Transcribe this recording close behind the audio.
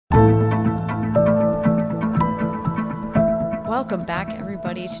Welcome back,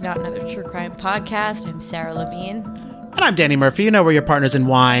 everybody, to Not Another True Crime Podcast. I'm Sarah Levine. And I'm Danny Murphy. You know we're your partners in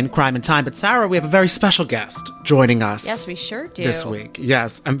wine, crime, and time. But Sarah, we have a very special guest joining us. Yes, we sure do. This week.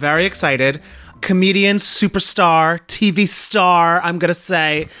 Yes, I'm very excited. Comedian, superstar, TV star, I'm going to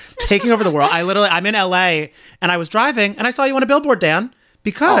say, taking over the world. I'm in LA, and I was driving, and I saw you on a billboard, Dan,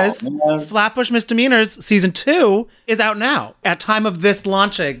 because Flatbush Misdemeanors Season 2 is out now. At time of this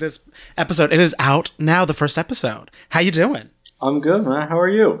launching, this episode, it is out now, the first episode. How you doing? I'm good, man. How are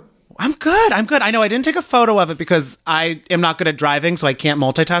you? I'm good. I know I didn't take a photo of it because I am not good at driving, so I can't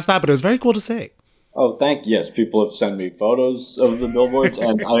multitask that, but it was very cool to see. Oh, yes. People have sent me photos of the billboards,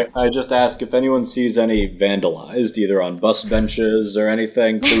 and I just ask if anyone sees any vandalized, either on bus benches or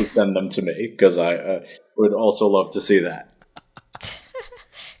anything, please send them to me, because I would also love to see that.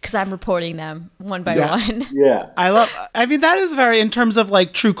 Because I'm reporting them one by one. Yeah. I mean, that is very, in terms of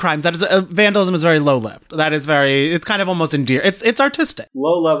like true crimes, that is, vandalism is very low lift. That is it's kind of almost endearing. It's artistic.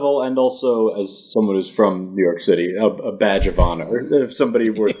 Low level, and also, as someone who's from New York City, a badge of honor. If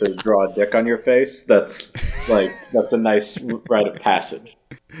somebody were to draw a dick on your face, that's a nice rite of passage.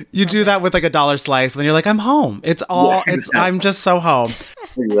 You do that with like $1 slice, and then you're like, I'm home. I'm just so home.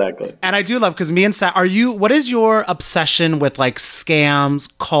 Exactly. And I do love, because me and Sat, what is your obsession with like scams,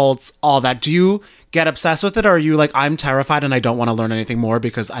 cults, all that? Do you get obsessed with it, or are you like, I'm terrified and I don't want to learn anything more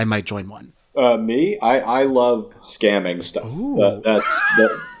because I might join one? Me? I love scamming stuff.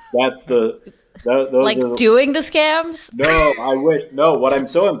 Doing the scams? No, I wish. No, what I'm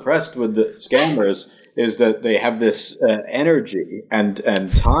so impressed with the scammers is that they have this energy and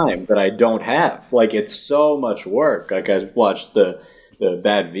time that I don't have. Like, it's so much work. Like, I watched the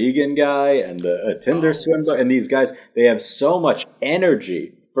Bad Vegan guy and the Tinder swindler, and these guys, they have so much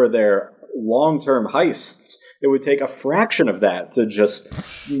energy for their long-term heists. It would take a fraction of that to just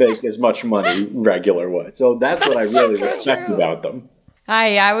make as much money regular way. So that's what I really respect about them.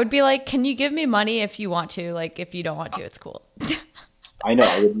 I would be like, can you give me money if you want to? Like, if you don't want to, it's cool. I know,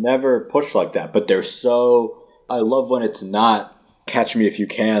 I would never push like that, but I love when it's not catch me if you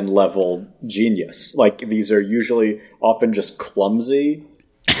can level genius. Like, these are usually often just clumsy,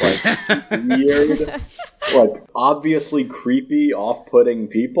 like weird, like obviously creepy, off-putting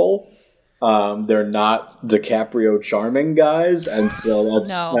people. They're not DiCaprio charming guys, and so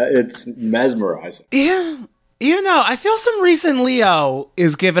it's mesmerizing. Yeah. Even though I feel some recent Leo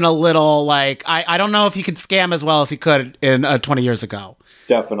is given a little, like, I don't know if he could scam as well as he could in 20 years ago.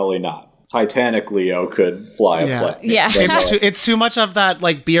 Definitely not. Titanic Leo could fly a plane. Yeah. It's too much of that,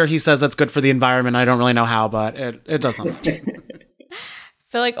 like, beer he says that's good for the environment. I don't really know how, but it doesn't. I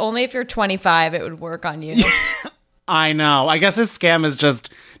feel like only if you're 25 it would work on you. I know. I guess his scam is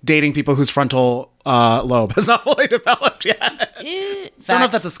just dating people whose frontal lobe has not fully developed yet. I don't know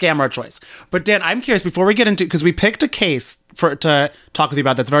if that's a scam or a choice. But Dan, I'm curious, before we get into, because we picked a case to talk with you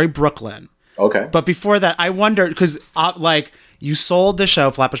about that's very Brooklyn. Okay. But before that, I wondered, because you sold the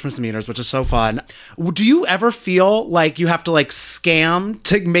show Flatbush Misdemeanors, which is so fun. Do you ever feel like you have to like scam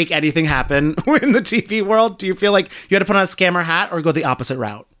to make anything happen in the TV world? Do you feel like you had to put on a scammer hat or go the opposite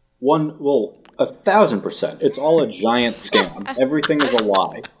route? 1,000%. It's all a giant scam. Everything is a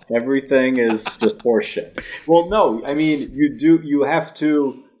lie. Everything is just horseshit. Well, no, I mean, you have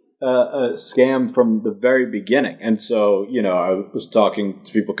to scam from the very beginning. And so, I was talking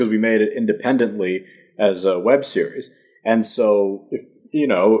to people because we made it independently as a web series. And so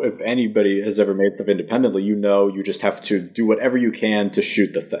if anybody has ever made stuff independently, you just have to do whatever you can to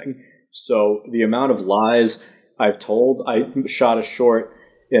shoot the thing. So the amount of lies I've told, I shot a short.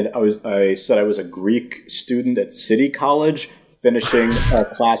 And I said I was a Greek student at City College finishing a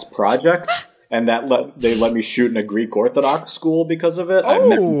class project, and they let me shoot in a Greek Orthodox school because of it.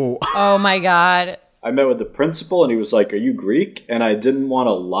 Oh my God. I met with the principal, and he was like, "Are you Greek?" And I didn't want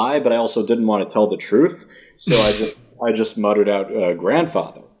to lie, but I also didn't want to tell the truth, so I just muttered out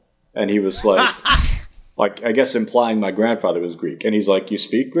grandfather, and he was like I guess implying my grandfather was Greek, and he's like, "You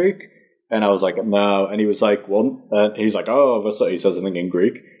speak Greek?" And I was like, no. And he was like, he's like, oh, he says something in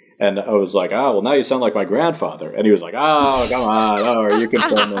Greek. And I was like, well, now you sound like my grandfather. And he was like, oh, come on. Oh, you can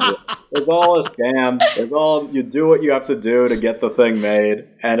film it. It's all a scam. You do what you have to do to get the thing made,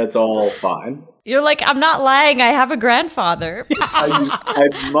 and it's all fine. You're like, I'm not lying. I have a grandfather.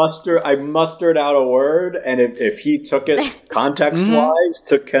 I mustered out a word, and if he took it context-wise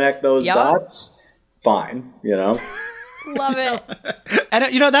to connect those dots, fine, Love it. And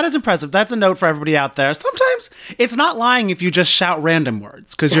that is impressive. That's a note for everybody out there. Sometimes it's not lying if you just shout random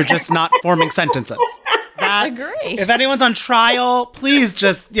words because you're just not forming sentences. I agree. If anyone's on trial, please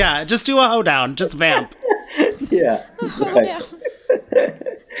just do a hoedown. Just vamp. Yeah. Hoedown.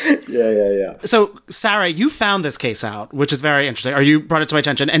 Yeah. So, Sarah, you found this case out, which is very interesting. Or you brought it to my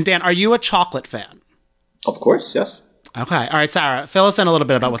attention. And Dan, are you a chocolate fan? Of course, yes. Okay. All right, Sarah, fill us in a little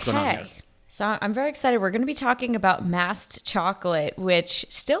bit about what's going on here. So I'm very excited. We're going to be talking about Mast Chocolate, which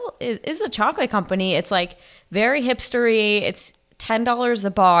still is a chocolate company. It's like very hipstery. It's $10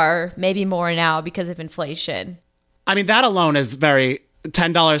 a bar, maybe more now because of inflation. I mean, that alone is very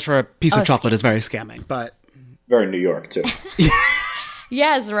 $10 for a piece of chocolate is very scamming, but Very New York, too.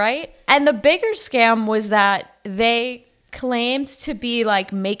 Yes, right? And the bigger scam was that they claimed to be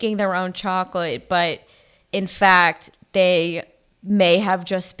like making their own chocolate, but in fact, they may have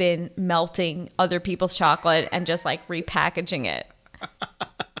just been melting other people's chocolate and just like repackaging it.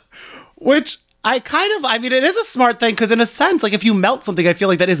 which I mean, it is a smart thing because in a sense, like if you melt something, I feel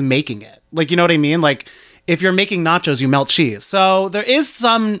like that is making it. Like, you know what I mean? Like if you're making nachos, you melt cheese. So there is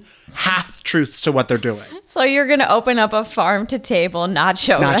some half truths to what they're doing. So you're going to open up a farm to table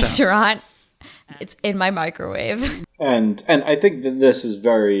nacho restaurant. It's in my microwave. And I think that this is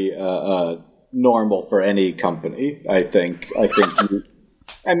very normal for any company. I think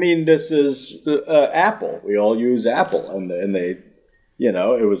this is Apple. We all use Apple, and they, you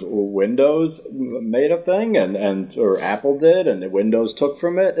know, it was Windows made a thing, or Apple did, and the Windows took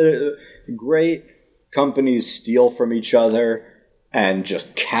from it. Great companies steal from each other and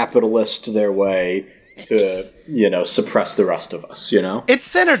just capitalist their way to, you know, suppress the rest of us, you know? It's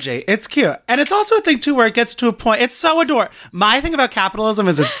synergy. It's cute. And it's also a thing, too, where it gets to a point. It's so adorable. My thing about capitalism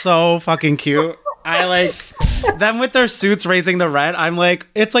is it's so fucking cute. I like them with their suits raising the rent. I'm like,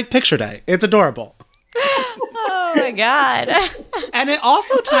 it's like picture day. It's adorable. Oh, my God. And it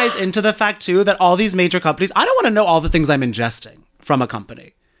also ties into the fact, too, that all these major companies, I don't want to know all the things I'm ingesting from a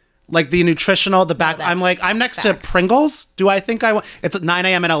company. Like the nutritional, the back. I'm next to Pringles. Do I think I want? It's at 9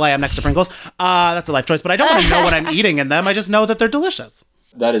 a.m. in LA. I'm next to Pringles. That's a life choice, but I don't want to know what I'm eating in them. I just know that they're delicious.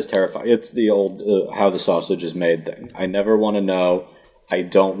 That is terrifying. It's the old how the sausage is made thing. I never want to know. I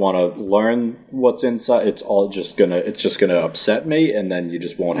don't want to learn what's inside. It's just gonna upset me, and then you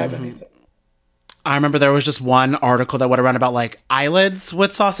just won't have anything. I remember there was just one article that went around about like eyelids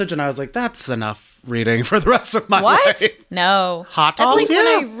with sausage, and I was like, that's enough reading for the rest of my life. No. Hot dogs? That's like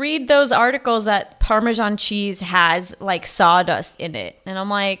when I read those articles that Parmesan cheese has like sawdust in it. And I'm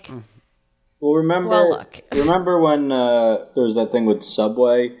like, well, remember when there was that thing with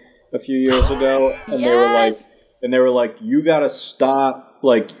Subway a few years ago? And they were like, you got to stop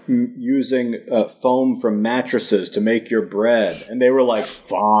like using foam from mattresses to make your bread. And they were like,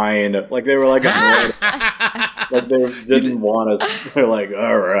 fine. Like they were like, like they didn't want us. They're like,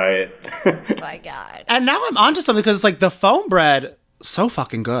 all right. oh my God. And now I'm onto something because it's like the foam bread, so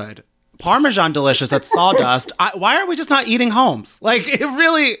fucking good. Parmesan delicious. That's sawdust. Why are we just not eating homes? Like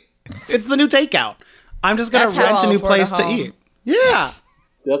it's the new takeout. I'm just going to rent a new place to eat. Yeah.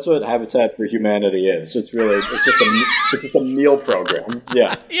 That's what Habitat for Humanity is. It's just a meal program.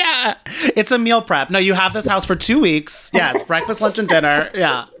 Yeah. Yeah. It's a meal prep. No, you have this house for 2 weeks. Yeah, it's breakfast, lunch, and dinner.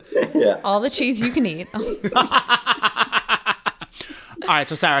 Yeah. Yeah. All the cheese you can eat. All right,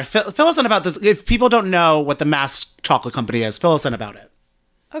 so Sarah, fill us in about this. If people don't know what the Mast Chocolate Company is, fill us in about it.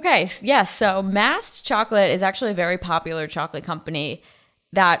 Okay, yes. So Mast Chocolate is actually a very popular chocolate company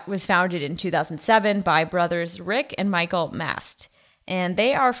that was founded in 2007 by brothers Rick and Michael Mast. And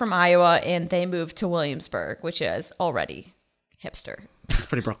they are from Iowa, and they moved to Williamsburg, which is already hipster. It's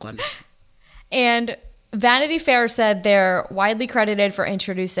pretty Brooklyn. And Vanity Fair said they're widely credited for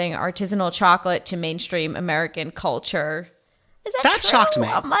introducing artisanal chocolate to mainstream American culture. Is that true? Shocked me.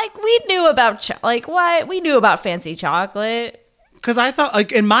 I'm like, we knew about what? We knew about fancy chocolate. Because I thought,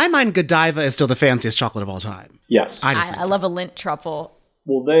 like, in my mind, Godiva is still the fanciest chocolate of all time. Yes. I love a Lindt truffle.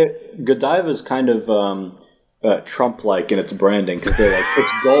 Well, Godiva is kind of Trump-like in its branding because they're like,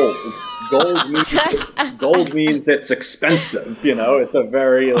 it's gold. Gold means it's expensive. You know, it's a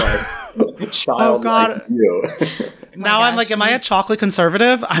very like childlike view. Now I'm like, am I a chocolate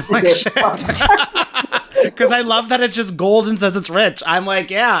conservative? I'm like, shit. Because I love that it just gold and says it's rich. I'm like,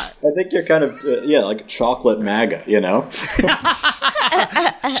 yeah. I think you're kind of, like chocolate MAGA, you know?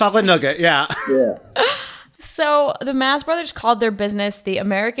 Chocolate nugget, yeah. Yeah. So the Mast brothers called their business the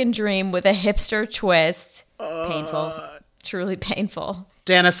American Dream with a hipster twist. Painful. Truly painful.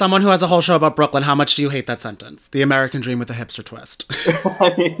 Dan, as someone who has a whole show about Brooklyn, how much do you hate that sentence? The American Dream with a hipster twist.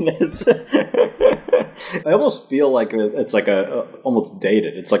 I mean, I almost feel like it's like almost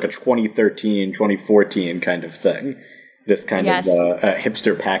dated. It's like a 2013, 2014 kind of thing. This kind of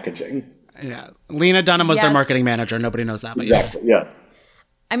hipster packaging. Yeah. Lena Dunham was their marketing manager. Nobody knows that, but exactly. Yes.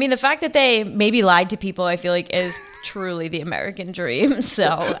 I mean, the fact that they maybe lied to people, I feel like, is truly the American dream. So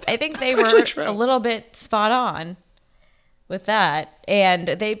I think they were a little bit spot on with that. And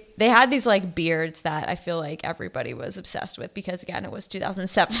they had these like beards that I feel like everybody was obsessed with because, again, it was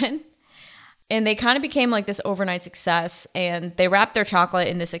 2007. And they kind of became like this overnight success. And they wrapped their chocolate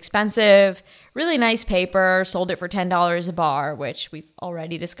in this expensive, really nice paper, sold it for $10 a bar, which we've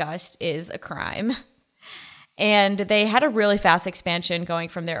already discussed is a crime. And they had a really fast expansion going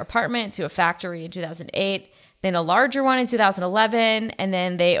from their apartment to a factory in 2008, then a larger one in 2011, and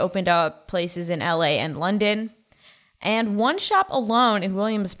then they opened up places in LA and London. And one shop alone in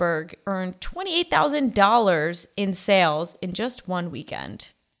Williamsburg earned $28,000 in sales in just one weekend.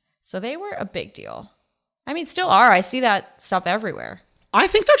 So they were a big deal. I mean, still are. I see that stuff everywhere. I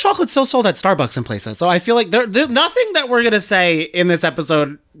think their chocolate's still sold at Starbucks and places. So I feel like there's nothing that we're going to say in this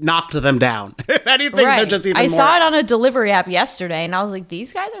episode knocked them down. If anything, Right. they're just even I more. saw it on a delivery app yesterday, and I was like,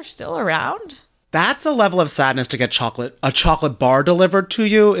 these guys are still around? That's a level of sadness to get a chocolate bar delivered to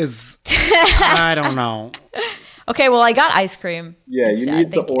you is, I don't know. Okay, well, I got ice cream. Yeah, you instead.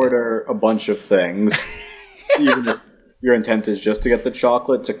 need to Thank you. order a bunch of things, even if your intent is just to get the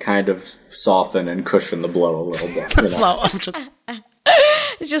chocolate to kind of soften and cushion the blow a little bit. You know? So I'm just,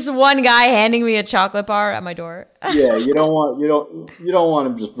 It's just one guy handing me a chocolate bar at my door. Yeah, you don't want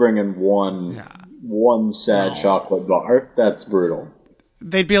him just bringing one sad chocolate bar. That's brutal.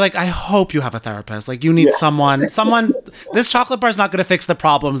 they'd be like, I hope you have a therapist. Like, you need someone, this chocolate bar is not going to fix the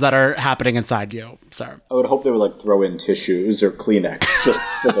problems that are happening inside you, sir. I would hope they would like throw in tissues or Kleenex just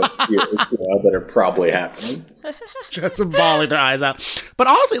for the tears, that are probably happening. Just bawling their eyes out. But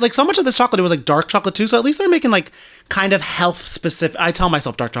honestly, like, so much of this chocolate, it was like dark chocolate too. So at least they're making like kind of health specific. I tell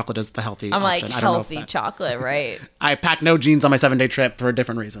myself dark chocolate is the healthy I'm like, option. I don't know if healthy chocolate, right? I pack no jeans on my 7-day trip for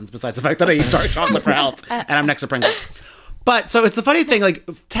different reasons, besides the fact that I eat dark chocolate for health and I'm next to Pringles. But so it's the funny thing, like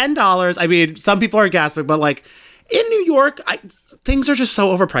 $10, I mean, some people are gasping, but like in New York, things are just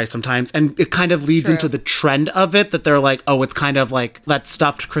so overpriced sometimes. And it kind of leads into the trend of it that they're like, oh, it's kind of like that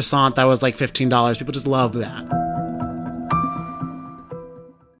stuffed croissant that was like $15. People just love that.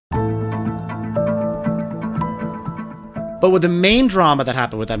 But with the main drama that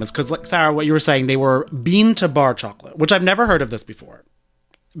happened with them is because, like, Sarah, what you were saying, they were bean to bar chocolate, which I've never heard of this before.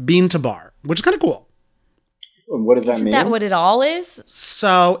 Bean to bar, which is kind of cool. And what does that mean? Isn't that what it all is?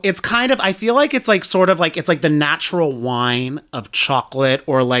 So it's kind of, I feel like it's like sort of like, it's like the natural wine of chocolate,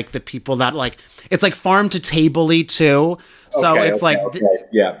 or like the people that like, it's like farm to table-y too. So it's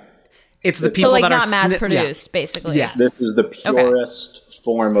yeah. It's the people So like that not are mass produced, basically. Yes. This is the purest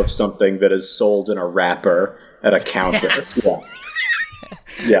form of something that is sold in a wrapper at a counter.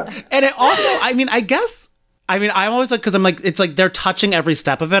 Yeah. And it also, I mean, I'm always like, because I'm like, it's like they're touching every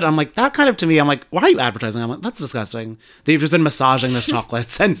step of it. I'm like, that kind of to me, I'm like, why are you advertising? I'm like, that's disgusting. They've just been massaging this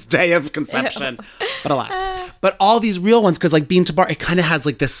chocolate since day of conception. But alas. But all these real ones, because like bean to bar, it kind of has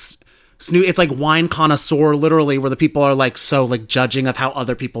like this, it's like wine connoisseur, literally, where the people are like so like judging of how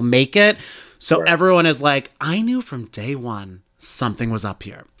other people make it. So everyone is like, I knew from day one something was up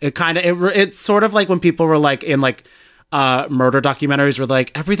here. It kind of, it's sort of like when people were like in like, murder documentaries where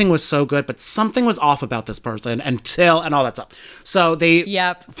like everything was so good, but something was off about this person and all that stuff. So they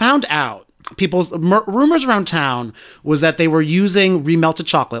found out, people's rumors around town was that they were using remelted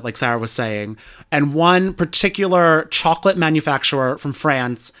chocolate, like Sarah was saying, and one particular chocolate manufacturer from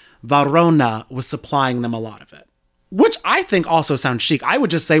France, Valrhona, was supplying them a lot of it. Which I think also sounds chic. I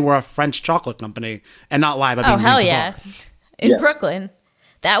would just say we're a French chocolate company and not lie about being hell yeah. In Brooklyn.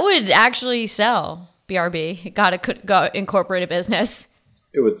 That would actually sell. BRB. Got incorporate a business.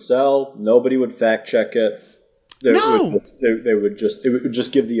 It would sell. Nobody would fact check it. It would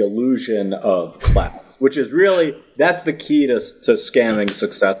just give the illusion of class, which is really, that's the key to scamming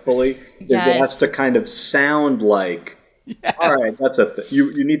successfully. It has to kind of sound like, all right, that's a thing.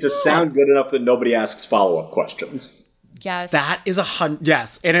 You need to sound good enough that nobody asks follow-up questions. Yes. That is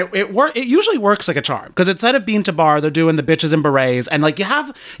yes. And it usually works like a charm, because instead of bean to bar, they're doing the bitches and berets, and like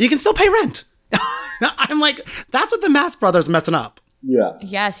you can still pay rent. I'm like, that's what the Mass Brothers messing up. Yeah.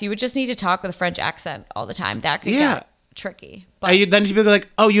 Yes, you would just need to talk with a French accent all the time. That could get tricky. But Then people are like,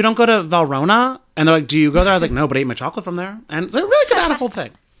 oh, you don't go to Valrhona? And they're like, do you go there? I was like, no, but I ate my chocolate from there. And so it really could add a whole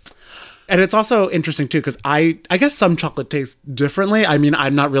thing. And it's also interesting too, because I guess some chocolate tastes differently. I mean,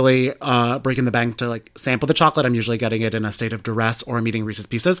 I'm not really breaking the bank to like sample the chocolate. I'm usually getting it in a state of duress, or I'm eating Reese's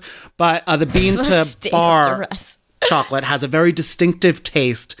Pieces. But the bean to bar chocolate has a very distinctive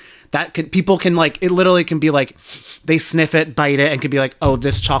taste that people can like, it literally can be like, they sniff it, bite it, and can be like, oh,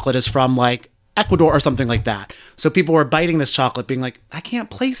 this chocolate is from like Ecuador or something like that. So people were biting this chocolate being like, I can't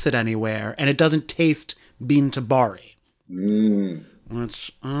place it anywhere, and it doesn't taste bean to bar-y.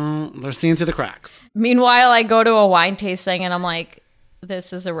 Which, they're seeing through the cracks. Meanwhile, I go to a wine tasting and I'm like,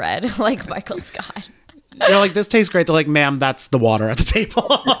 this is a red, like Michael Scott. You're like, this tastes great. They're like, ma'am, that's the water at the table.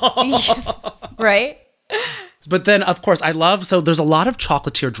 Right? But then, of course, so there's a lot of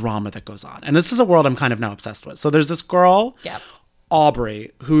chocolatier drama that goes on. And this is a world I'm kind of now obsessed with. So there's this girl, Yep.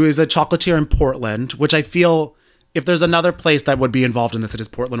 Aubrey, who is a chocolatier in Portland, which I feel if there's another place that would be involved in this, it is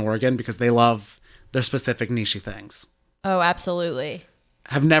Portland, Oregon, because they love their specific niche things. Oh, absolutely.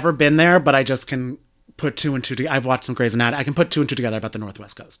 Have never been there, but I just can put two and two together. I've watched some Grey's Anatomy. I can put two and two together about the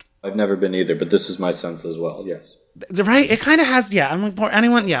Northwest Coast. I've never been either, but this is my sense as well. Yes, Is it right? It kind of has. Yeah, I'm like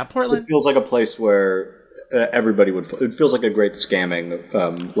Portland. it feels like a place where everybody would. It feels like a great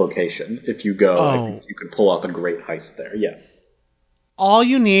scamming location. If you go, I think you could pull off a great heist there. Yeah. All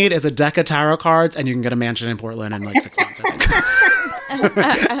you need is a deck of tarot cards, and you can get a mansion in Portland in like 6 months. I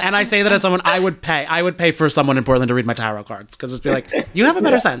think. And I say that as someone I would pay for someone in Portland to read my tarot cards because it's be like you have a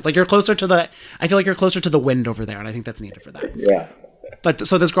better sense. Like you're closer to the. I feel like you're closer to the wind over there, and I think that's needed for that. Yeah. But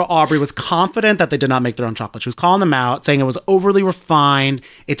so this girl Aubrey was confident that they did not make their own chocolate. She was calling them out, saying it was overly refined.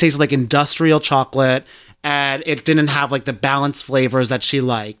 It tasted like industrial chocolate, and it didn't have like the balanced flavors that she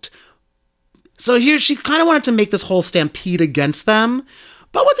liked. So here she kind of wanted to make this whole stampede against them.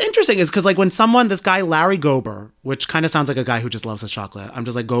 But what's interesting is because like when this guy Larry Gober, which kind of sounds like a guy who just loves his chocolate. I'm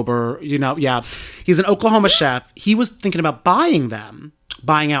just like Gober, yeah. He's an Oklahoma chef. He was thinking about buying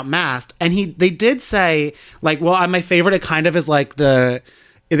out Mast, and they did say like, well, my favorite. It kind of is like they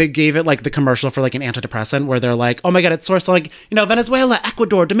gave it like the commercial for like an antidepressant where they're like, oh my god, it's sourced to like Venezuela,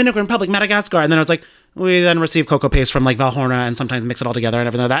 Ecuador, Dominican Republic, Madagascar, and then I was like, we then receive cocoa paste from like Valhorna and sometimes mix it all together and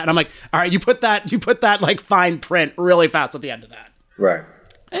everything like that. And I'm like, all right, you put that like fine print really fast at the end of that. Right.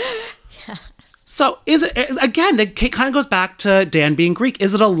 Yes. So again, it kind of goes back to Dan being Greek.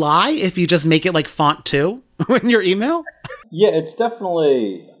 Is it a lie if you just make it like font 2 in your email? Yeah, it's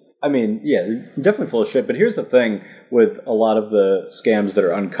definitely. I mean, yeah, definitely full of shit. But here's the thing with a lot of the scams that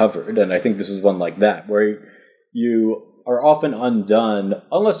are uncovered, and I think this is one like that, where you are often undone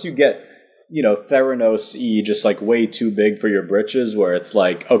unless you get, Theranos E just like way too big for your britches, where it's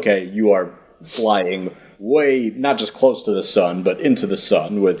like, okay, you are flying way, not just close to the sun, but into the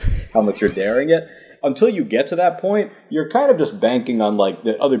sun with how much you're daring it. Until you get to that point, you're kind of just banking on like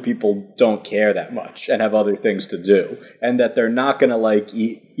that other people don't care that much and have other things to do, and that they're not going to like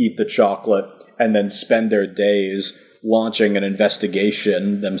eat the chocolate and then spend their days launching an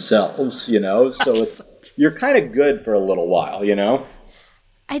investigation themselves, So you're kind of good for a little while,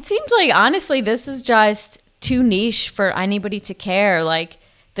 It seems like, honestly, this is just too niche for anybody to care. Like,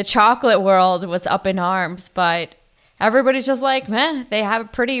 the chocolate world was up in arms, but everybody's just like, they have a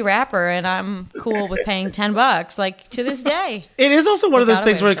pretty wrapper, and I'm cool with paying $10, like, to this day. It is also one of those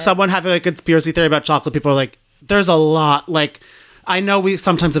things where like, someone having like a conspiracy theory about chocolate, people are like, there's a lot. Like, I know we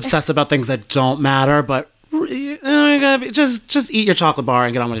sometimes obsess about things that don't matter, but just eat your chocolate bar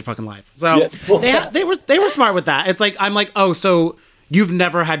and get on with your fucking life. So they were smart with that. It's like, I'm like, oh, so you've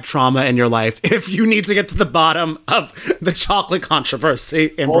never had trauma in your life if you need to get to the bottom of the chocolate controversy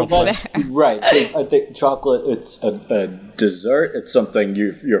in Brooklyn. Right. I think chocolate, it's a dessert. It's something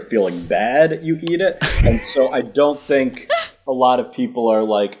you're feeling bad, you eat it. And so I don't think a lot of people are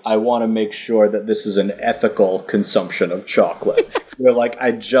like, I want to make sure that this is an ethical consumption of chocolate. They're like,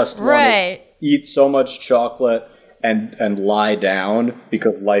 I just want to eat so much chocolate and lie down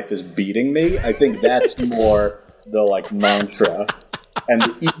because life is beating me. I think that's more the like mantra and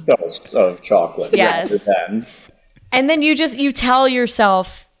the ethos of chocolate. Yes. And then you tell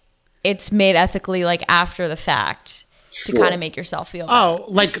yourself it's made ethically like after the fact to kind of make yourself feel better. Oh,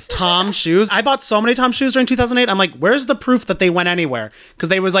 like Tom shoes. I bought so many Tom shoes during 2008. I'm like, where's the proof that they went anywhere? Because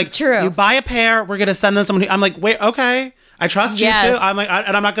they was like, true. You buy a pair, we're going to send them someone. I'm like, wait, okay. I trust you too. I'm like,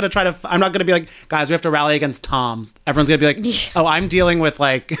 and I'm not going to I'm not going to be like, guys, we have to rally against Toms. Everyone's going to be like, oh, I'm dealing with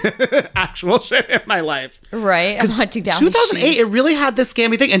like actual shit in my life. Right. I'm hunting down 2008, it really had this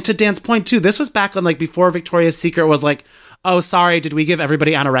scammy thing. And to Dan's point too, this was back on like before Victoria's Secret was like, oh, sorry, did we give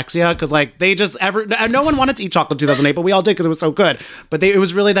everybody anorexia? Because like they just no one wanted to eat chocolate in 2008, but we all did because it was so good. But it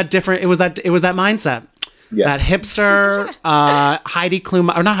was really that different. It was that mindset. Yes. That hipster Heidi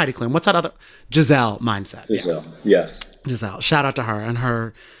Klum, or not Heidi Klum, what's that other? Giselle mindset. Yes. Giselle. Shout out to her and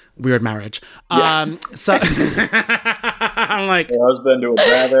her weird marriage. Yeah. So I'm like, her husband who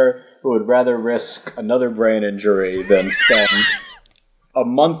would rather risk another brain injury than spend a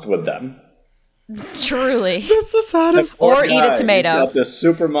month with them. Truly. That's the saddest. Or eat a tomato. He's got this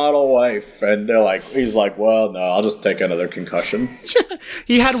supermodel wife, and he's like, well, no, I'll just take another concussion.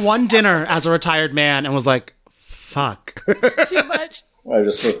 He had one dinner as a retired man and was like, fuck. It's too much. I'm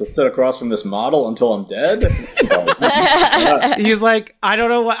just supposed to sit across from this model until I'm dead? He's like, I don't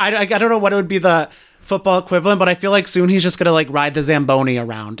know what it would be the football equivalent, but I feel like soon he's just gonna like ride the Zamboni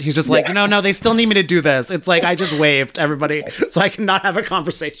around. He's just like, no, they still need me to do this. It's like I just waved everybody so I cannot have a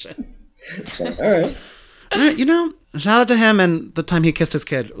conversation. All right. You know, shout out to him and the time he kissed his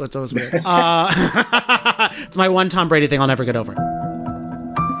kid. That's always weird. It's my one Tom Brady thing I'll never get over.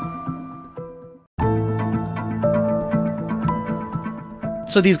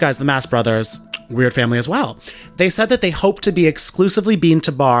 So these guys, the Mass Brothers, weird family as well. They said that they hope to be exclusively bean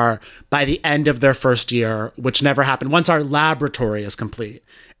to bar by the end of their first year, which never happened, once our laboratory is complete.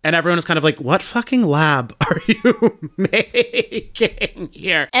 And everyone is kind of like, what fucking lab are you making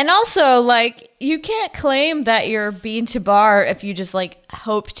here? And also, like, you can't claim that you're bean to bar if you just, like,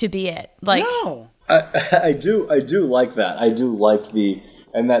 hope to be it. Like, No. I do like that. I do like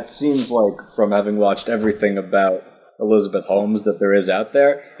and that seems like from having watched everything about Elizabeth Holmes that there is out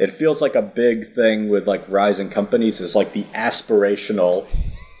there, it feels like a big thing with like rising companies is like the aspirational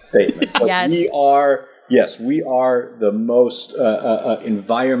statement. Like, Yes. we are the most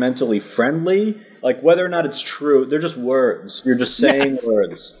environmentally friendly. Like whether or not it's true, they're just words. You're just saying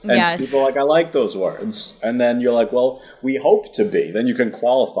words. And Yes. people are like, I like those words. And then you're like, well, we hope to be. Then you can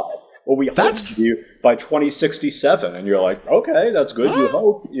qualify it. Well, we hope to be by 2067. And you're like, okay, that's good. You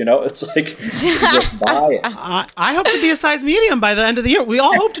hope. You know, it's like, you just buy it. I hope to be a size medium by the end of the year. We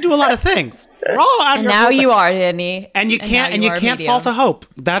all hope to do a lot of things. We're all out and here now hoping. you are, Danny. And you can't medium. fall to hope.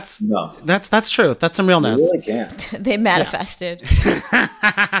 That's true. That's some realness. You really can't. They manifested.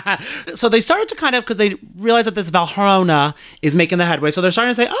 So they started to kind of, because they realized that this Valrhona is making the headway. So they're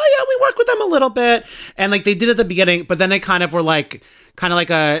starting to say, oh yeah, we work with them a little bit. And like they did at the beginning, but then they kind of were like, kind of like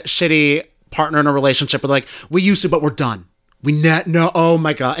a shitty partner in a relationship. Where like, we used to, but we're done. No, oh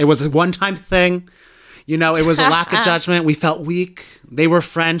my God. It was a one-time thing. You know, it was a lack of judgment. We felt weak. They were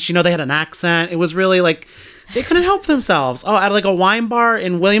French. You know, they had an accent. It was really like, they couldn't help themselves. Oh, at like a wine bar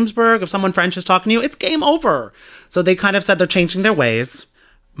in Williamsburg, if someone French is talking to you, it's game over. So they kind of said they're changing their ways.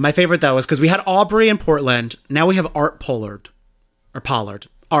 My favorite, though, is because we had Aubrey in Portland. Now we have Art Pollard. Or Pollard.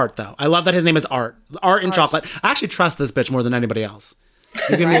 Art, though. I love that his name is Art. Art in chocolate. I actually trust this bitch more than anybody else.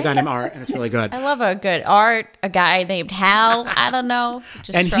 You give me a guy named Art, and it's really good. I love a good Art, a guy named Hal. I don't know.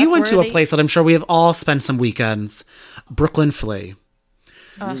 Just And he went to a trustworthy. place that I'm sure we have all spent some weekends. Brooklyn Flea.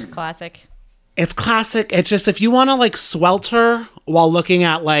 Oh, classic. It's classic. It's just if you want to like swelter while looking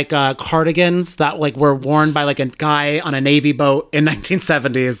at like cardigans that like were worn by like a guy on a Navy boat in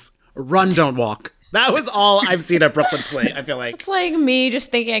 1970s, run, don't walk. That was all I've seen at Brooklyn Flea, I feel like. It's like me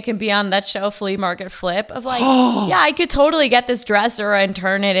just thinking I can be on that show Flea Market Flip of like, yeah, I could totally get this dresser and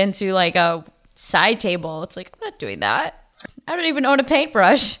turn it into like a side table. It's like, I'm not doing that. I don't even own a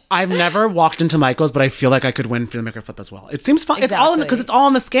paintbrush. I've never walked into Michael's, but I feel like I could win Flea Market Flip as well. It seems fun. It's all Exactly. because it's all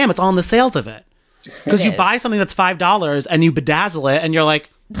in the scam. It's all in the sales of it. Because you is. buy something that's $5 and you bedazzle it and you're like,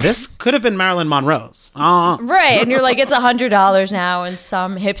 this could have been Marilyn Monroe's. Right. And you're like, it's $100 now. And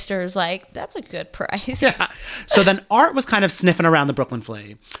some hipsters like, that's a good price. So then Art was kind of sniffing around the Brooklyn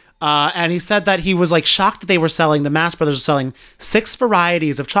Flea. And he said that he was like shocked that they were selling, the Mass Brothers were selling 6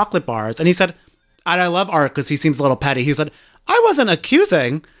 varieties of chocolate bars. And he said, and I love Art because he seems a little petty. He said, I wasn't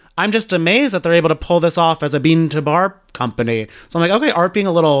accusing. I'm just amazed that they're able to pull this off as a bean to bar company. So I'm like, okay, Art being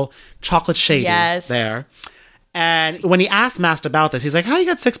a little chocolate shady there. And when he asked Mast about this, he's like, how you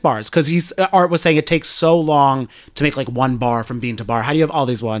got 6 bars? Because Art was saying it takes so long to make like 1 bar from bean to bar. How do you have all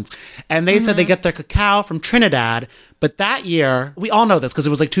these ones? And they said they get their cacao from Trinidad. But that year, we all know this because it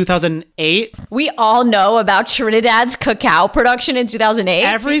was like 2008. We all know about Trinidad's cacao production in 2008.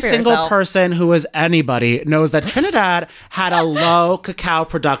 Every Speak for single yourself. person who is anybody knows that Trinidad had a low cacao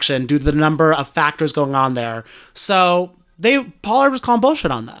production due to the number of factors going on there. So Pollard was calling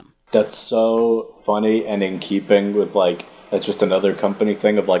bullshit on them. That's so funny and in keeping with like that's just another company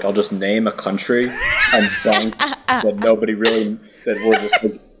thing of like I'll just name a country and think that nobody really that we're just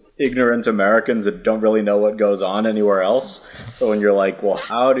like ignorant Americans that don't really know what goes on anywhere else. So when you're like, well,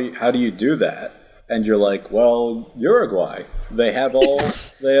 how do you do that? And you're like, well, Uruguay. They have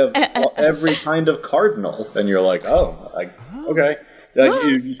every kind of cardinal. And you're like, oh, okay, like,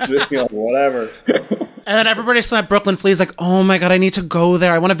 you know, whatever. And then everybody's at Brooklyn Flea's like, oh my God, I need to go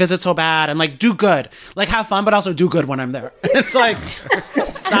there. I want to visit so bad. And like, do good. Like, have fun, but also do good when I'm there. It's like,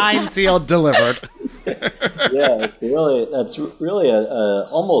 signed, sealed, delivered. Yeah, that's really a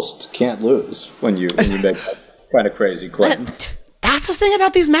almost can't lose when you make that kind of crazy claim. That's the thing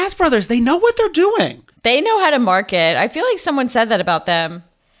about these Mass Brothers. They know what they're doing. They know how to market. I feel like someone said that about them.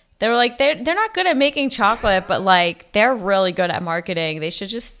 They were like, they're not good at making chocolate, but like, they're really good at marketing. They should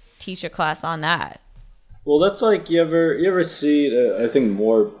just teach a class on that. Well, that's like you ever see? I think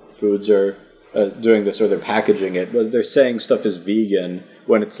more foods are doing this, or they're packaging it, but they're saying stuff is vegan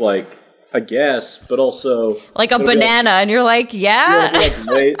when it's like I guess, but also like a banana, and you're like, yeah.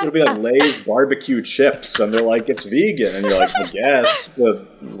 It'll be like Lay's barbecue chips, and they're like, it's vegan, and you're like, I guess, but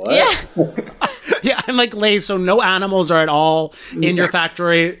what? Yeah. Yeah, I'm like Lay's, so no animals are at all in your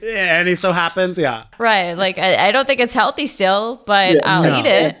factory, and it so happens, yeah. Right. Like, I don't think it's healthy still, but I'll eat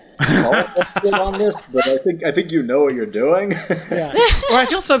it. On this, but I think you know what you're doing. Yeah. Or I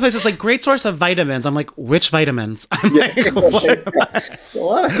feel some places like great source of vitamins. I'm like, which vitamins? I'm like, a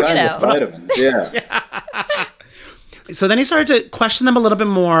lot of kinds of vitamins. Yeah. So then he started to question them a little bit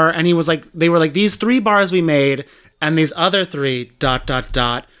more, and he was like, they were like, these 3 bars we made, and these other 3 ...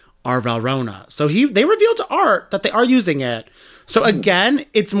 are Valrhona. So they revealed to Art that they are using it. So again,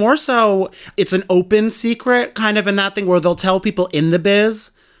 it's more so, it's an open secret kind of in that thing where they'll tell people in the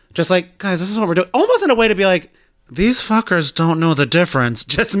biz, just like, guys, this is what we're doing. Almost in a way to be like, these fuckers don't know the difference.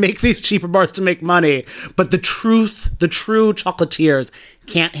 Just make these cheaper bars to make money. But the true chocolatiers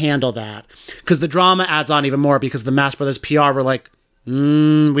can't handle that. Because the drama adds on even more because the Mass Brothers PR were like,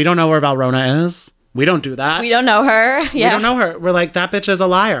 we don't know where Valrhona is. We don't do that. We don't know her. Yeah. We don't know her. We're like, that bitch is a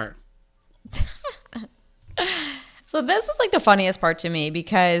liar. So this is like the funniest part to me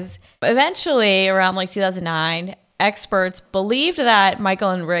because eventually around like 2009, experts believed that Michael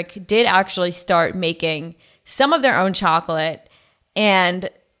and Rick did actually start making some of their own chocolate. And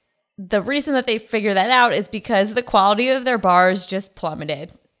the reason that they figured that out is because the quality of their bars just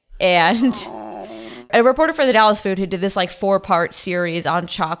plummeted. And a reporter for the Dallas Food who did this like 4-part series on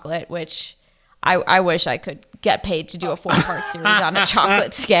chocolate, which I wish I could get paid to do a 4-part series on a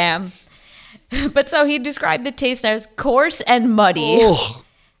chocolate scam. But so he described the taste as coarse and muddy. Ugh.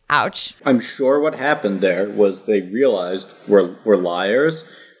 Ouch. I'm sure what happened there was they realized we're liars.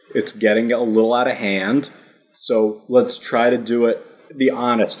 It's getting a little out of hand. So let's try to do it the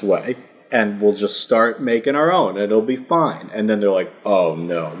honest way. And we'll just start making our own. And it'll be fine. And then they're like, oh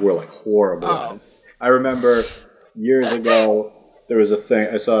no, we're like horrible at it. I remember years ago, there was a thing,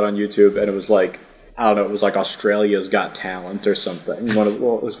 I saw it on YouTube, and it was like, I don't know, it was like Australia's Got Talent or something. It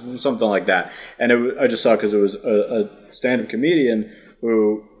was something like that. And I just saw it because it was a stand-up comedian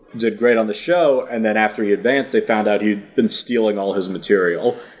who did great on the show, and then after he advanced, they found out he'd been stealing all his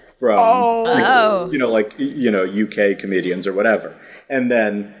material from, UK comedians or whatever. And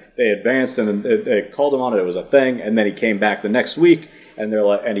then they advanced, and they called him on it. It was a thing, and then he came back the next week, and they're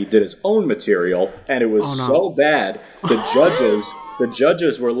like, and he did his own material, and it was so bad. The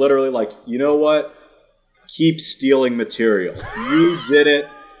judges were literally like, you know what? Keep stealing material. You did it.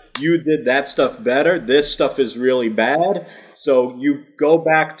 You did that stuff better. This stuff is really bad. So you go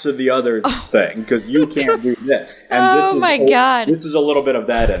back to the other thing because you can't do that. And God. This is a little bit of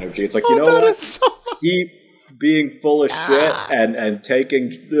that energy. It's like, you know what? Keep being full of shit and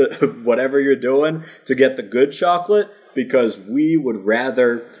taking whatever you're doing to get the good chocolate because we would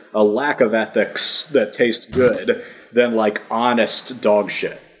rather a lack of ethics that tastes good than like honest dog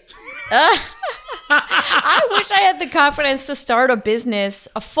shit. I wish I had the confidence to start a business,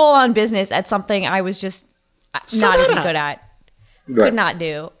 a full-on business at something I was just not even good at. Right. Could not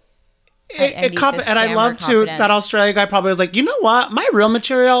do. And I love too that Australia guy probably was like, you know what? My real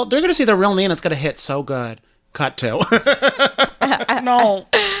material, they're going to see the real me and it's going to hit so good. Cut to. No.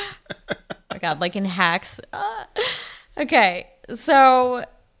 Oh my God, like in Hacks. Okay, so,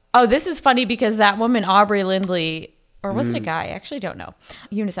 this is funny because that woman, Aubrey Lindley, or was it a guy? I actually don't know.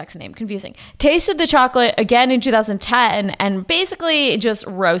 Unisex name, confusing. Tasted the chocolate again in 2010 and basically just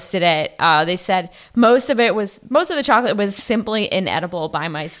roasted it. They said most of the chocolate was simply inedible by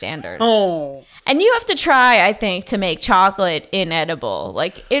my standards. Oh. And you have to try, I think, to make chocolate inedible.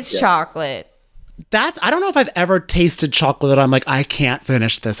 Like, it's chocolate. I don't know if I've ever tasted chocolate that I'm like, I can't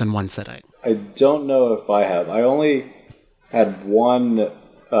finish this in one sitting. I don't know if I have. I only had one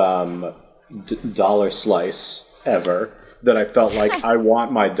dollar slice ever that I felt like I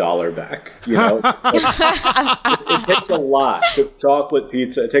want my dollar back. You know, it takes a lot to chocolate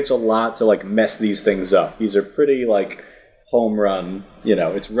pizza. It takes a lot to like mess these things up. These are pretty like home run. You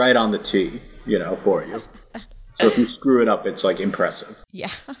know, it's right on the tee. You know, for you. So if you screw it up, it's like impressive.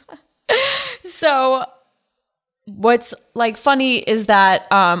 Yeah. So what's like funny is that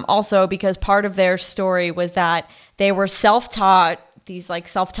also because part of their story was that they were self-taught. These like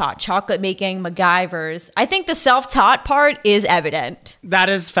self-taught chocolate making MacGyvers. I think the self-taught part is evident. That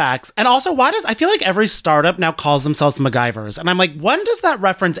is facts. And also, I feel like every startup now calls themselves MacGyvers? And I'm like, when does that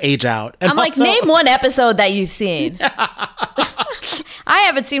reference age out? And I'm like, name one episode that you've seen. I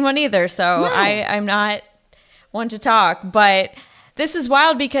haven't seen one either, so no. I'm not one to talk. But this is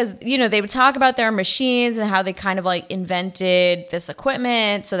wild because, you know, they would talk about their machines and how they kind of like invented this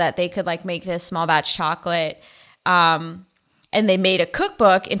equipment so that they could like make this small batch chocolate. And they made a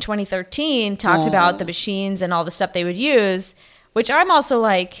cookbook in 2013, talked about the machines and all the stuff they would use, which I'm also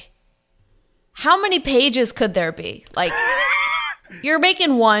like, how many pages could there be? Like, you're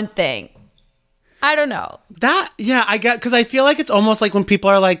making one thing. I don't know. I get, because I feel like it's almost like when people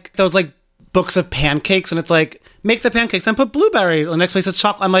are like, those like books of pancakes, and it's like, make the pancakes and put blueberries. And the next place is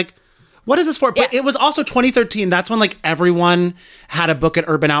chocolate. I'm like, what is this for? But it was also 2013. That's when like everyone had a book at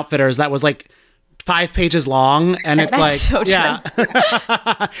Urban Outfitters that was like 5 pages long, and it's That's like, so true.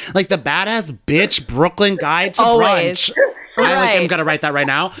 like the badass bitch Brooklyn Guide to Always. Brunch. I like Right. am gonna write that right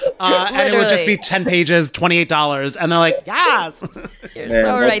now, and it would just be Literally. 10 pages, $28, and they're like, yes. You're Man,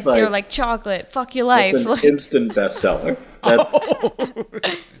 so that's right. You're like chocolate. Fuck your life. It's an Like, instant bestseller.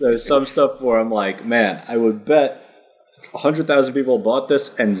 There's some stuff where I'm like, man, I would bet 100,000 people bought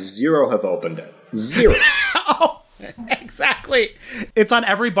this and 0 have opened it. 0. Oh, exactly. It's on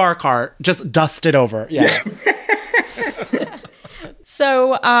every bar cart, just dusted over. Yeah.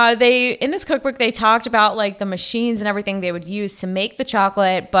 So they in this cookbook they talked about like the machines and everything they would use to make the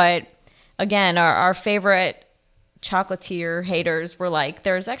chocolate, but again, our favorite chocolatier haters were like,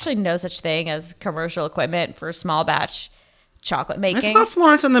 there's actually no such thing as commercial equipment for small batch chocolate It's making. not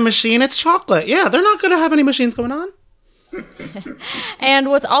Florence and the Machine, it's chocolate. Yeah, they're not going to have any machines going on. And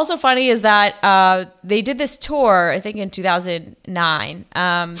what's also funny is that they did this tour, I think in 2009,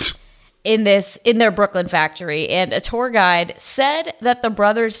 in their Brooklyn factory, and a tour guide said that the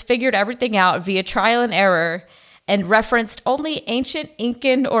brothers figured everything out via trial and error and referenced only ancient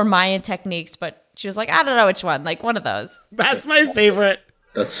Incan or Mayan techniques, but she was like, I don't know which one, like one of those. That's my favorite.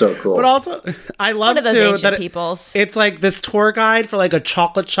 That's so cool. But also, I love One of those too ancient that peoples. it's like this tour guide for like a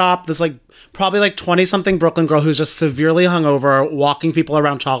chocolate shop. This like probably like 20-something Brooklyn girl who's just severely hungover, walking people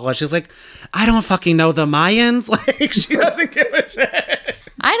around chocolate. She's like, I don't fucking know the Mayans. Like she doesn't give a shit.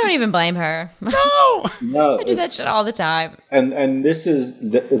 I don't even blame her. No. No, I do that shit all the time. and this is,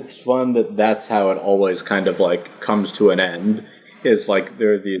 it's fun that that's how it always kind of like comes to an end. Is like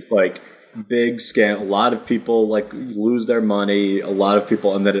there are these like big scam. A lot of people like lose their money. A lot of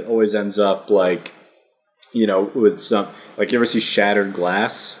people, and then it always ends up like, you know, with some like, you ever see Shattered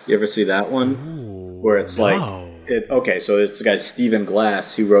Glass? You ever see that one? Where it's like, okay, so it's the guy Stephen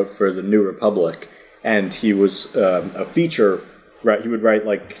Glass. He wrote for the New Republic, and he was a feature. Right, he would write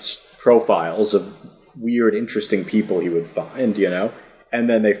like profiles of weird, interesting people he would find, you know, and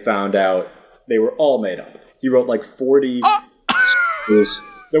then they found out they were all made up. He wrote like 40 stories.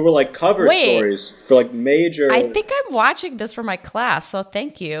 There were like cover stories for like major. I think I'm watching this for my class, so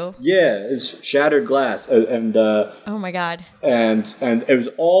thank you. Yeah, it's Shattered Glass, and Oh my God. and it was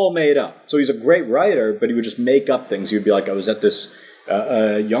all made up. So he's a great writer, but he would just make up things. He would be like, I was at this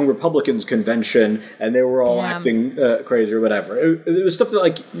Young Republicans convention, and they were all acting crazy or whatever. It was stuff that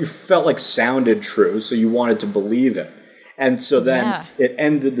like you felt like sounded true, so you wanted to believe it. And so then it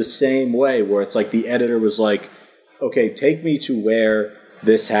ended the same way, where it's like the editor was like, okay, take me to where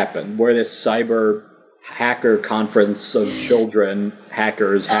this happened, where this cyber hacker conference of children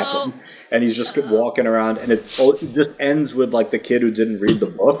hackers happened. And he's just walking around, and it just ends with like the kid who didn't read the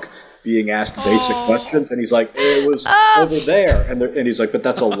book being asked basic questions, and he's like, it was over there, and he's like, but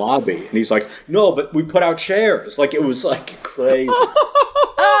that's a lobby, and he's like, no, but we put out chairs. Like, it was like crazy.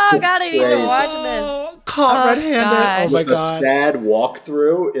 Oh God, I need to Crazy. watch this. Caught red-handed. gosh. Oh my The god. sad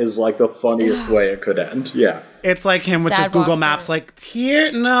walkthrough is like the funniest way it could end. Yeah. It's like him with Sad just Google walkthrough. Maps, like,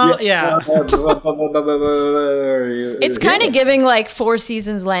 here, no, yeah. It's kind of giving like Four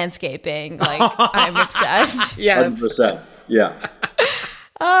Seasons landscaping. Like I'm obsessed. Yes. 100%. Yeah.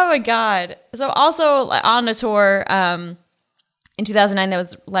 Oh my God. So also on a tour in 2009 that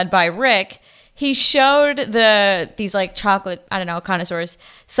was led by Rick, he showed these like chocolate, I don't know, connoisseurs,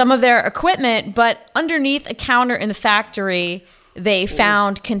 some of their equipment, but underneath a counter in the factory, they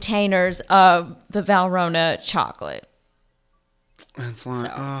found containers of the Valrhona chocolate. It's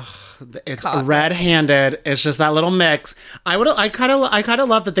like, it's Caught. red-handed. It's just that little mix. I kind of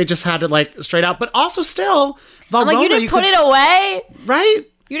love that they just had it like straight out, but also still, Valrhona, I'm like, you didn't put it away? right.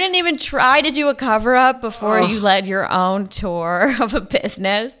 You didn't even try to do a cover-up before you led your own tour of a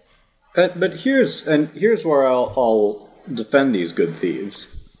business? But here's where I'll defend these good thieves,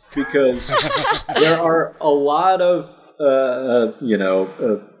 because there are a lot of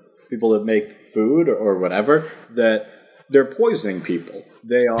people that make food or whatever that they're poisoning people.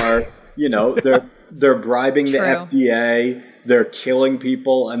 They are they're bribing the True. FDA. They're killing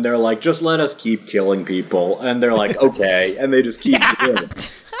people, and they're like, just let us keep killing people, and they're like, okay, and they just keep doing it.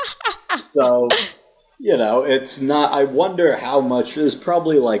 So. It's not. I wonder how much. There's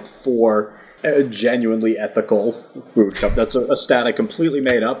probably like 4 genuinely ethical food companies. That's a stat I completely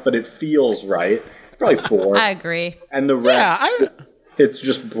made up, but it feels right. probably 4. I agree. And the rest, it's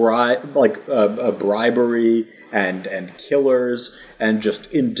just bribery and killers and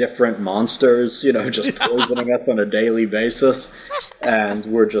just indifferent monsters, just poisoning us on a daily basis. And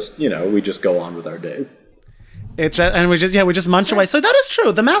we're just, we just go on with our days. We just munch away. So that is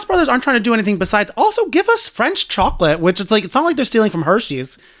true. The Mast Brothers aren't trying to do anything besides also give us French chocolate, which it's not like they're stealing from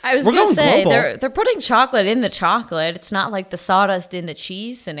Hershey's. I was going to say, they're putting chocolate in the chocolate. It's not like the sawdust in the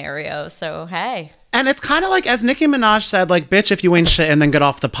cheese scenario. So, hey. And it's kind of like, as Nicki Minaj said, like, bitch, if you ain't shit and then get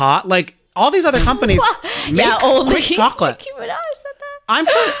off the pot. Like, all these other companies make great chocolate. Nicki Minaj said that? I'm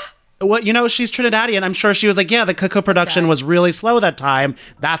sure... Well, she's Trinidadian. I'm sure she was like, the cocoa production was really slow that time.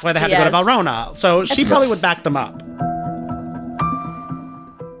 That's why they had to go to Valrhona. So she probably would back them up.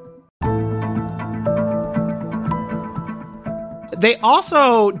 They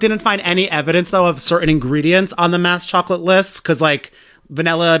also didn't find any evidence, though, of certain ingredients on the Mast chocolate lists, because, like,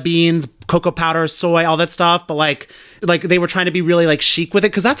 vanilla beans, cocoa powder, soy, all that stuff. But like they were trying to be really like chic with it,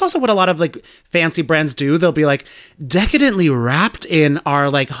 because that's also what a lot of like fancy brands do. They'll be like decadently wrapped in our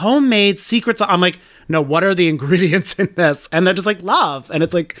like homemade secrets. I'm like, no, what are the ingredients in this? And they're just like, love. And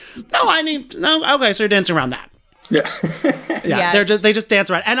it's like, okay, so you're dancing around that. Yeah. Yeah. Yes. They just dance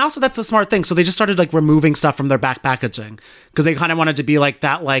around. And also that's a smart thing. So they just started like removing stuff from their back packaging, because they kind of wanted to be like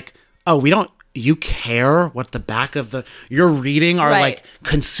that, like, oh, you care what the back of you're reading our like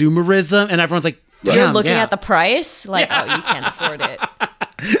consumerism, and everyone's like, damn, you're looking at the price, like, oh, you can't afford it.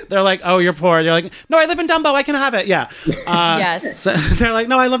 They're like, oh, you're poor. You're like, no, I live in Dumbo, I can have it. Yeah. Yes. So they're like,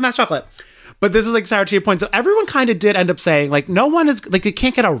 no, I love Mast chocolate. But this is like, Sarah, to your point. So everyone kind of did end up saying, like, no one is like, they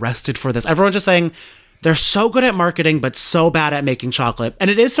can't get arrested for this. Everyone's just saying they're so good at marketing, but so bad at making chocolate. And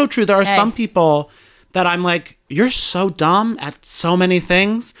it is so true. There are some people that I'm like, you're so dumb at so many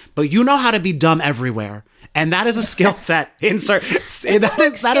things, but you know how to be dumb everywhere. And that is a skill set. That is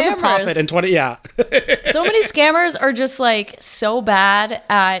a profit in 20. Yeah. So many scammers are just like so bad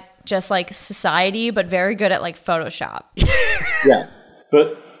at just like society, but very good at like Photoshop. Yeah.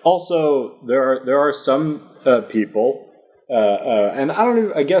 But also there are some people, and I don't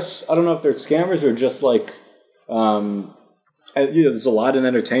know if they're scammers or just like, there's a lot in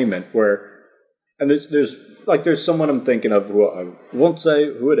entertainment where, and there's someone I'm thinking of who I won't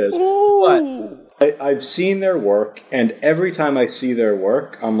say who it is, but I've seen their work, and every time I see their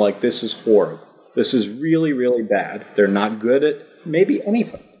work, I'm like, this is horrible. This is really, really bad. They're not good at maybe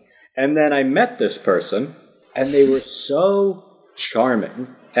anything. And then I met this person, and they were so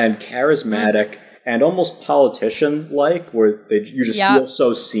charming and charismatic and almost politician-like, where you just feel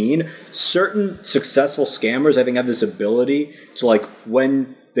so seen. Certain successful scammers, I think, have this ability to, like,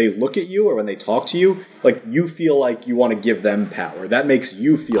 when they look at you or when they talk to you, like, you feel like you want to give them power. That makes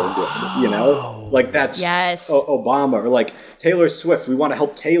you feel good, Like, that's Obama, or like Taylor Swift. We want to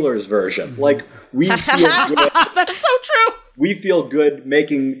help Taylor's version. Like, we feel good. That's so true. We feel good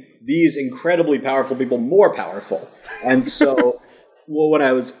making these incredibly powerful people more powerful. And so, when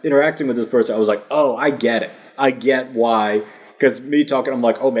I was interacting with this person, I was like, oh, I get it. I get why. Because me talking, I'm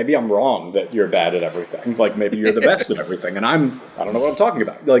like, oh, maybe I'm wrong that you're bad at everything. Like, maybe you're the best at everything, and I don't know what I'm talking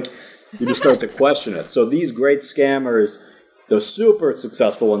about. Like, you just start to question it. So these great scammers, those super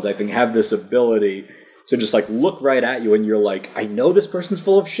successful ones, I think, have this ability to just, like, look right at you, and you're like, I know this person's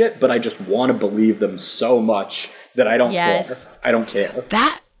full of shit, but I just want to believe them so much that I don't care. I don't care.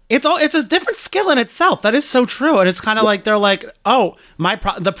 It's a different skill in itself. That is so true. And it's kind of like, they're like, oh,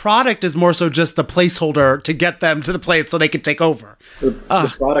 the product is more so just the placeholder to get them to the place so they can take over.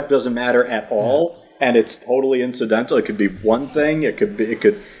 The product doesn't matter at all, and it's totally incidental. It could be one thing. It could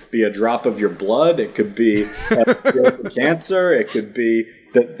be a drop of your blood. It could be a cure for cancer. It could be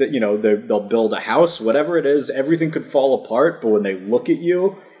that they'll build a house. Whatever it is, everything could fall apart. But when they look at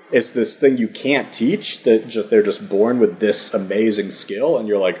you, it's this thing you can't teach, that they're just born with this amazing skill, and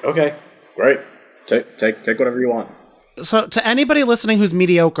you're like, okay, great, take whatever you want. So to anybody listening who's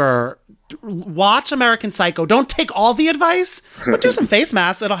mediocre, watch American Psycho. Don't take all the advice, but do some face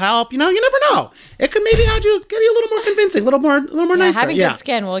masks. It'll help. You never know. It could maybe get you a little more convincing, a little more nicer. Having good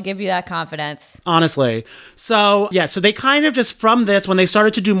skin will give you that confidence. Honestly. So they kind of just, from this, when they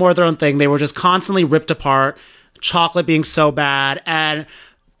started to do more of their own thing, they were just constantly ripped apart, chocolate being so bad, and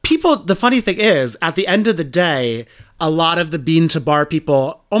people, the funny thing is, at the end of the day, a lot of the bean to bar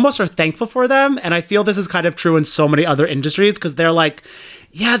people almost are thankful for them. And I feel this is kind of true in so many other industries, because they're like,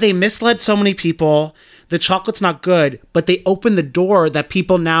 yeah, they misled so many people. The chocolate's not good, but they open the door that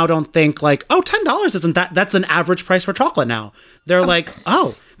people now don't think like, oh, $10 isn't that's an average price for chocolate now. They're like,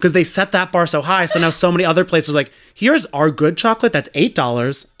 oh, because they set that bar so high. So now so many other places like, here's our good chocolate that's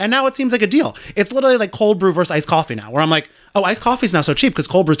 $8. And now it seems like a deal. It's literally like cold brew versus iced coffee now, where I'm like, oh, iced coffee's now so cheap because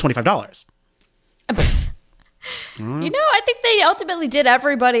cold brew's $25. I think they ultimately did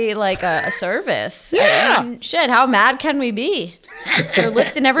everybody like a service. Yeah. I mean, shit, how mad can we be? They're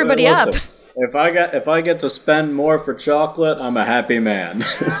lifting everybody up. Listen, if I get to spend more for chocolate, I'm a happy man.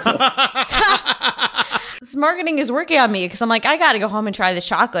 This marketing is working on me because I'm like, I got to go home and try this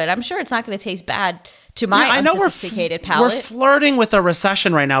chocolate. I'm sure it's not going to taste bad to my unsophisticated palate. We're flirting with a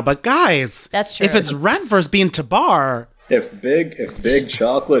recession right now, but guys, that's true. If it's rent versus being to bar, if big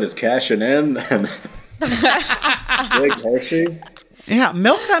chocolate is cashing in, then Big Hershey. Yeah,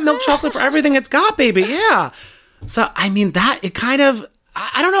 milk that milk chocolate for everything it's got, baby. Yeah. So I mean it kind of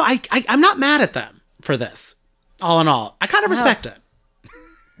I don't know. I'm not mad at them for this. All in all, I kind of respect it.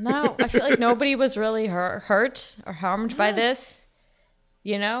 No, I feel like nobody was really hurt or harmed by this.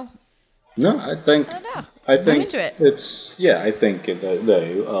 No, I think I'm into it. It's I think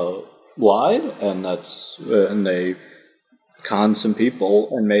they lied and they conned some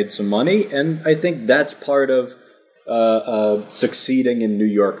people and made some money, and I think that's part of succeeding in New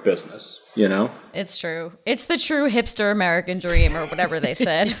York business. It's true. It's the true hipster American dream, or whatever they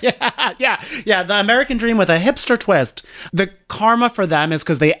said. Yeah. The American dream with a hipster twist. The karma for them is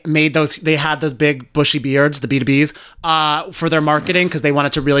because they had those big bushy beards, the B2Bs, for their marketing because they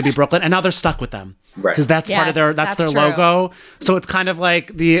wanted to really be Brooklyn, and now they're stuck with them. Right. Because that's part of their true. logo. So it's kind of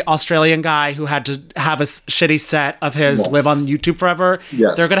like the Australian guy who had to have a shitty set of his live on YouTube forever.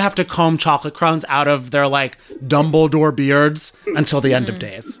 Yes. They're going to have to comb chocolate crumbs out of their like Dumbledore beards until the end of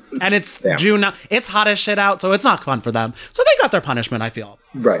days. And it's June now. It's hot as shit out, so it's not fun for them. So they got their punishment, I feel.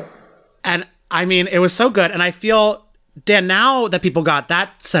 Right. And I mean, it was so good. And I feel, Dan, now that people got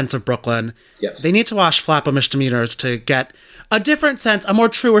that sense of Brooklyn, they need to watch Flatbush Misdemeanors to get a different sense, a more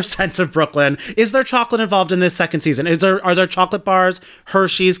truer sense of Brooklyn. Is there chocolate involved in this second season? Are there chocolate bars,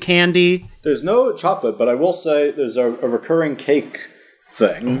 Hershey's, candy? There's no chocolate, but I will say there's a recurring cake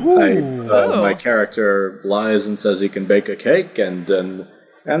thing. My character lies and says he can bake a cake, and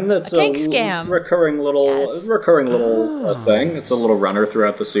it's a cake scam. Recurring little thing. It's a little runner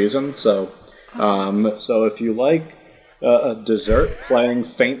throughout the season. So if you like a dessert playing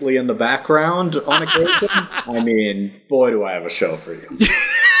faintly in the background on occasion, I mean, boy, do I have a show for you.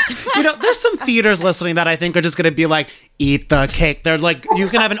 There's some feeders listening that I think are just going to be like, eat the cake. They're like, you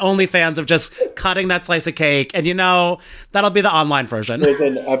can have an OnlyFans of just cutting that slice of cake, and that'll be the online version. There's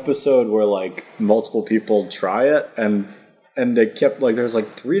an episode where like multiple people try it, and they kept like, there's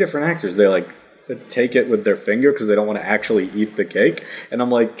like 3 different actors. They like take it with their finger because they don't want to actually eat the cake, and I'm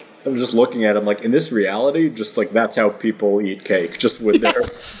just looking at them like, in this reality, just like that's how people eat cake, just with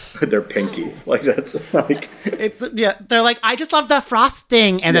their pinky. Like that's like they're like, I just love the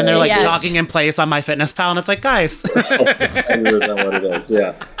frosting, and then they're like jogging in place on MyFitnessPal, and it's like, guys, 10% what it is.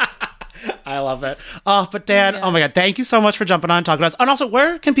 Yeah. I love it. Oh, but Dan, oh my God, thank you so much for jumping on and talking to us. And also,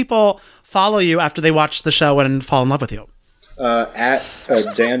 where can people follow you after they watch the show and fall in love with you? At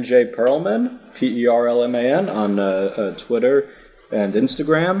Dan J. Perlman, Perlman on Twitter and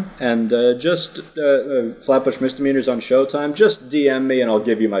Instagram, and just Flatbush Misdemeanors on Showtime. Just DM me and I'll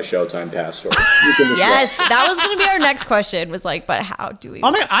give you my Showtime password. Yes, that was going to be our next question, was like, but how do we... Oh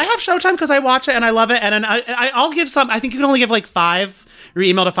man, I have Showtime because I watch it and I love it, and then I'll give some, I think you can only give like 5, your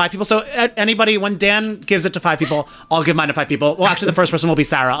email to 5 people, so anybody, when Dan gives it to 5 people, I'll give mine to 5 people. Well, actually the first person will be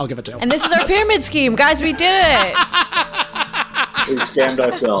Sarah, I'll give it to. And this is our pyramid scheme. Guys, we did it! We scammed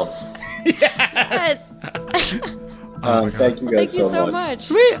ourselves. Yes! Thank you guys so much.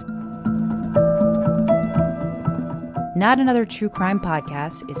 Sweet. Not Another True Crime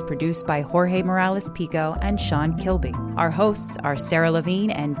Podcast is produced by Jorge Morales Pico and Sean Kilby. Our hosts are Sarah Levine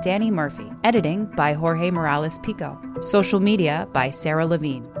and Danny Murphy. Editing by Jorge Morales Pico. Social media by Sarah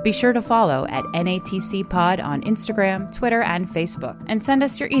Levine. Be sure to follow at NATC Pod on Instagram, Twitter, and Facebook. And send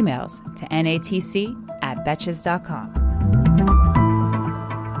us your emails to natc@betches.com.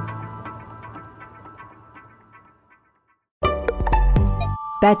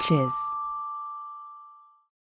 Betches.